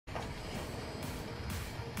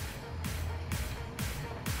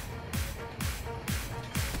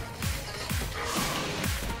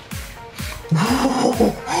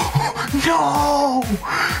No! No!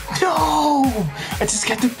 I just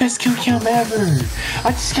got the best kill cam ever!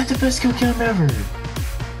 I just got the best kill cam ever!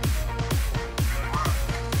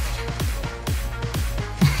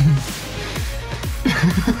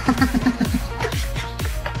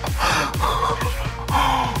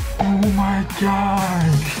 Oh my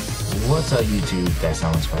gosh! What's up YouTube? That's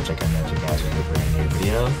Someone's Project. I'm you guys with a brand new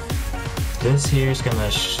video. This here is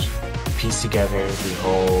gonna piece together the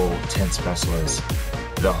whole tent specialist.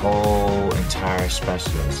 The whole entire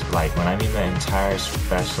specialist. Like when I mean the entire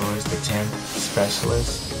specialist, the tent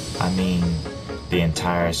specialist, I mean the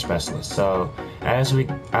entire specialist. So as we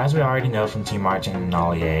already know from Team Martin and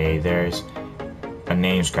Ollie, there's a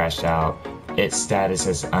name scratched out. Its status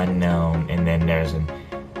is unknown, and then there's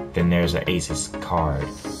an Aces card.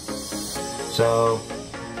 So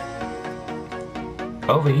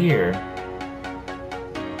over here,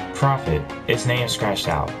 Prophet, its name scratched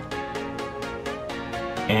out.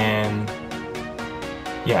 And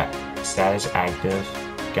yeah, status active,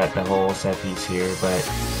 got the whole set piece here, but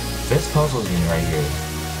this puzzles me right here.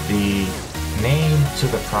 The name to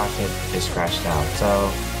the Prophet is scratched out.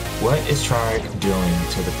 So what is Treyarch doing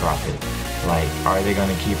to the Prophet? Like, are they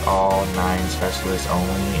gonna keep all 9 specialists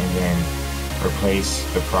only and then replace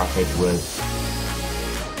the Prophet with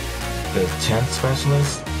the 10th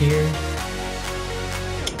specialist here?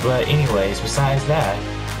 But anyways, besides that,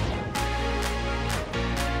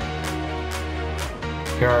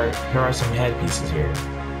 here are some headpieces here.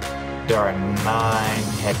 There are 9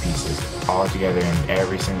 headpieces all together in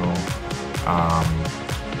every single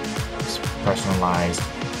personalized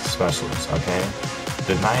specialist, okay?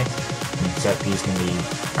 The 9th set piece can be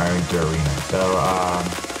earned through arena. So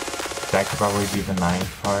that could probably be the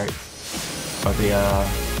 9th part of the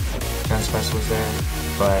 10 specialist there.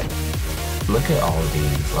 But look at all of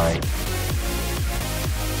these, like,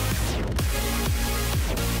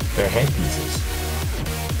 they're headpieces.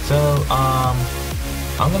 So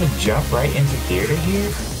I'm gonna jump right into theater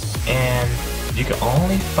here, and you can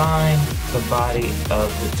only find the body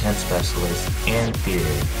of the 10th specialist in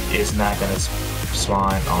theater. It's not gonna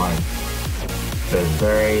spawn on the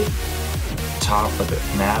very top of the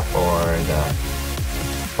map or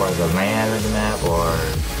the land of the map or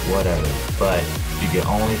whatever, but you can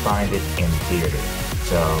only find it in theater.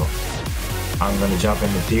 So I'm gonna jump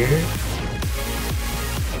into theater,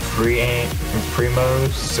 free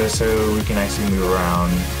mode, so we can actually move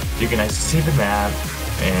around. You can actually see the map,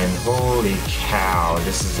 and holy cow,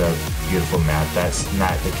 this is a beautiful map. That's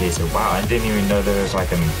not the case of, wow, I didn't even know there was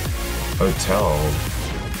like an hotel.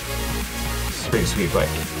 It's pretty sweet, but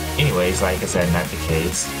anyways, like I said, not the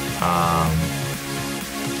case.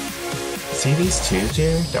 See these tubes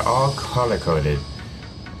here? They're all color coded.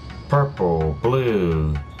 Purple,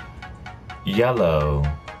 blue, yellow.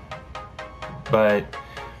 But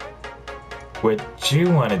what you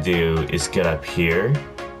want to do is get up here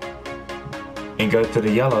and go to the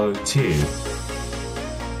yellow tube.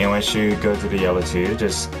 And once you go to the yellow tube,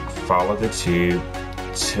 just follow the tube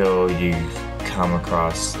till you come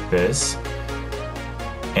across this.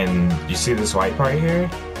 And you see this white part here?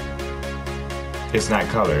 It's not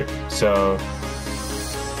colored. So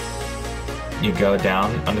you go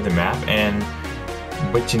down under the map, and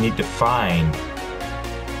what you need to find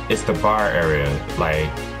is the bar area. Like,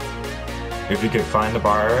 if you can find the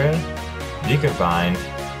bar area, you can find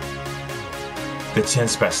the 10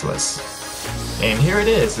 specialists. And here it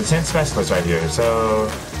is, the 10 specialists right here. So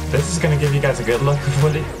this is gonna give you guys a good look of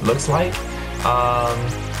what it looks like.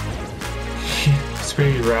 It's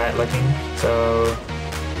pretty rad looking. So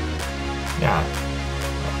yeah.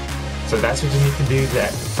 So that's what you need to do to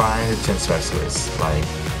find the 10 specialists. Like,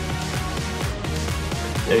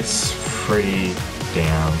 it's pretty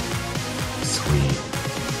damn sweet.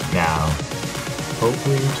 Now,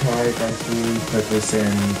 hopefully Treyarch actually put this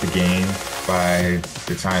in the game by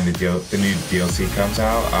the time the new DLC comes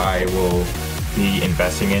out. I will be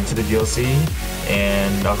investing into the DLC,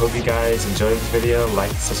 and I hope you guys enjoyed this video.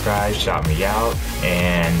 Like, subscribe, shout me out,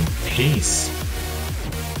 and peace.